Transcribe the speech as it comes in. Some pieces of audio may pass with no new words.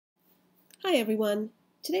Hi everyone.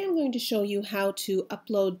 Today I'm going to show you how to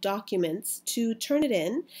upload documents to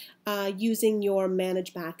Turnitin using your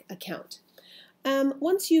ManageBac account.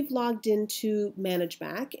 Once you've logged into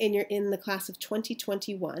ManageBac and you're in the class of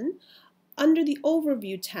 2021, under the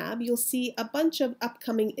Overview tab you'll see a bunch of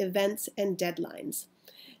upcoming events and deadlines.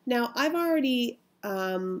 Now I've already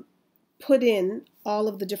put in all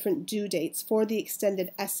of the different due dates for the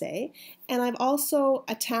extended essay, and I've also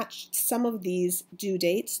attached some of these due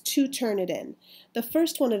dates to Turnitin. The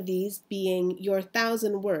first one of these being your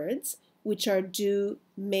 1,000 words, which are due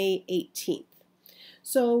May 18th.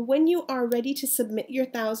 So when you are ready to submit your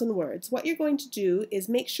 1,000 words, what you're going to do is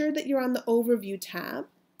make sure that you're on the Overview tab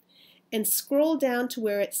and scroll down to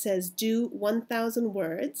where it says Due 1,000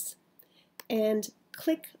 Words and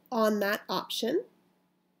click on that option.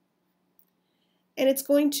 And it's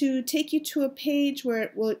going to take you to a page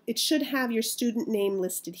where it should have your student name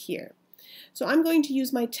listed here. So I'm going to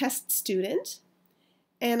use my test student,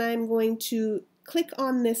 and I'm going to click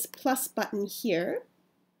on this plus button here,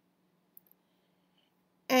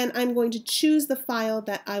 and I'm going to choose the file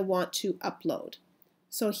that I want to upload.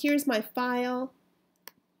 So here's my file.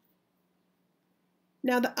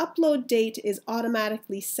 Now the upload date is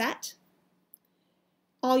automatically set.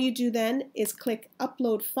 All you do then is click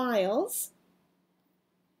Upload Files,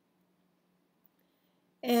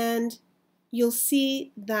 and you'll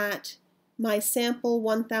see that my sample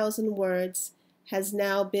 1,000 words has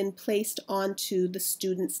now been placed onto the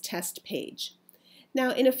student's test page.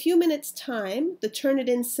 Now in a few minutes time, the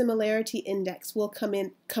Turnitin Similarity Index will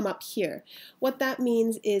come up here. What that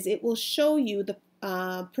means is it will show you the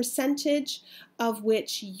percentage of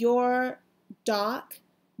which your doc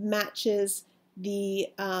matches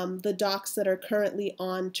the docs that are currently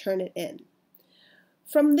on Turnitin.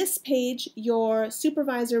 From this page, your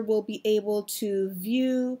supervisor will be able to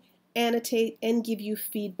view, annotate, and give you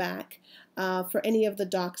feedback for any of the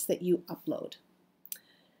docs that you upload.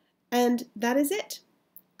 And that is it.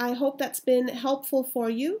 I hope that's been helpful for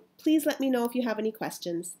you. Please let me know if you have any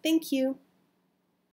questions. Thank you.